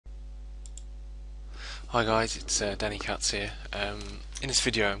Hi guys, it's Danny Cuts here. In this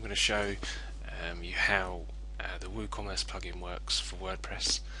video I'm going to show you how the WooCommerce plugin works for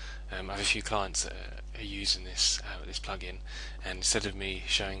WordPress. I have a few clients that are using this plugin, and instead of me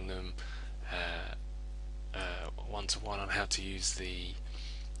showing them one-to-one on how to use the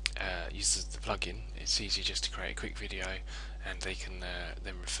plugin, it's easy just to create a quick video and they can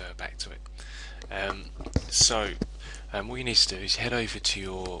then refer back to it. What you need to do is head over to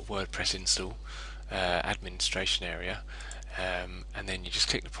your WordPress install administration area, and then you just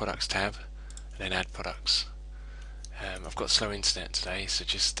click the products tab and then add products. I've got slow internet today, so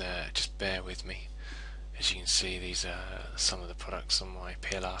just bear with me. As you can see, these are some of the products on my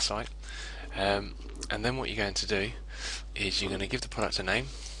PLR site, and then what you're going to do is you're going to give the product a name.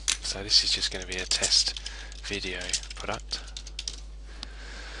 So this is just going to be a test video product.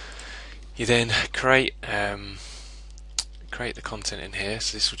 You then create the content in here,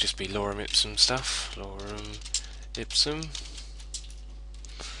 so this will just be lorem ipsum stuff, lorem ipsum,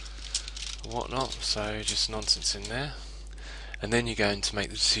 whatnot, so just nonsense in there. And then you're going to make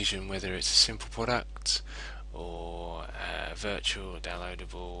the decision whether it's a simple product or virtual,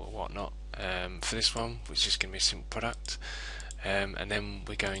 downloadable, or whatnot. For this one, it's just going to be a simple product, and then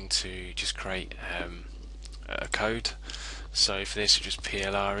we're going to just create a code. So for this, it's just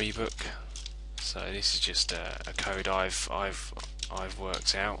PLR ebook. So this is just a code I've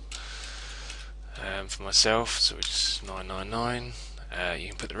worked out for myself. So it's $9.99. You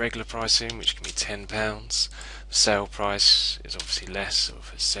can put the regular price in, which can be £10. The sale price is obviously less, so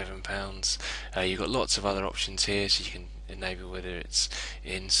for £7. You've got lots of other options here, so you can enable whether it's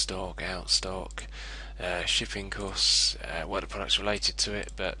in stock, out stock, shipping costs, what the product's related to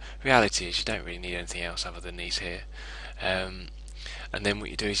it. But reality is you don't really need anything else other than these here. And then what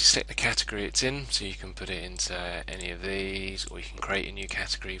you do is you select the category it's in, so you can put it into any of these, or you can create a new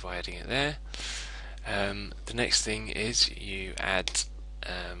category by adding it there. The next thing is you add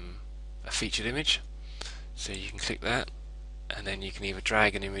a featured image, so you can click that, and then you can either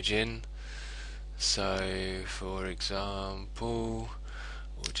drag an image in. So for example,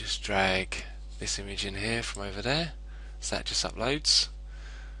 we'll just drag this image in here from over there, so that just uploads,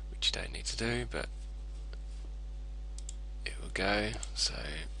 which you don't need to do, but it will go. So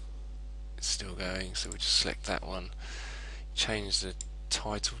it's still going, so we'll just select that one, change the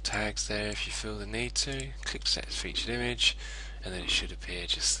title tags there if you feel the need to, click set as featured image, and then it should appear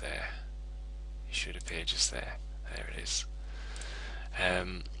just there. There it is.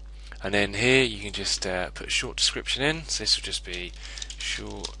 And then here you can just put a short description in, so this will just be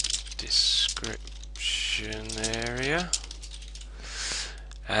short description area,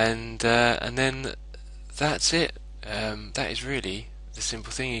 and then that's it. That is really the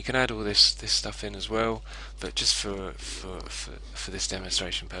simple thing. You can add all this stuff in as well, but just for this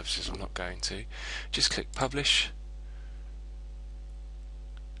demonstration purposes I'm not going to. Just click publish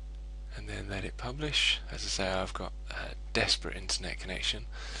and then let it publish. As I say, I've got a desperate internet connection,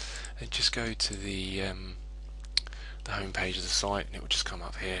 and just go to the home page of the site and it will just come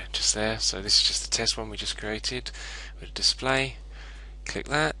up here, just there. So this is just the test one we just created with a display. Click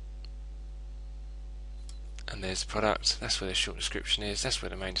that, and there's the product. That's where the short description is, that's where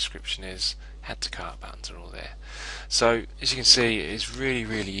the main description is. Add to cart buttons are all there. So as you can see, it's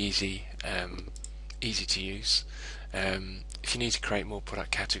really easy to use. If you need to create more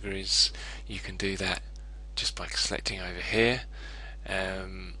product categories, you can do that just by selecting over here,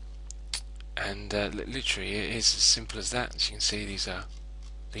 and literally it is as simple as that. As you can see, these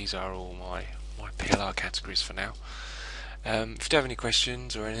are all my PLR categories for now. If you do have any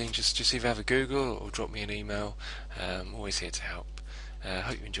questions or anything, just either have a Google or drop me an email. I'm always here to help.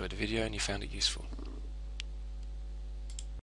 Hope you enjoyed the video and you found it useful.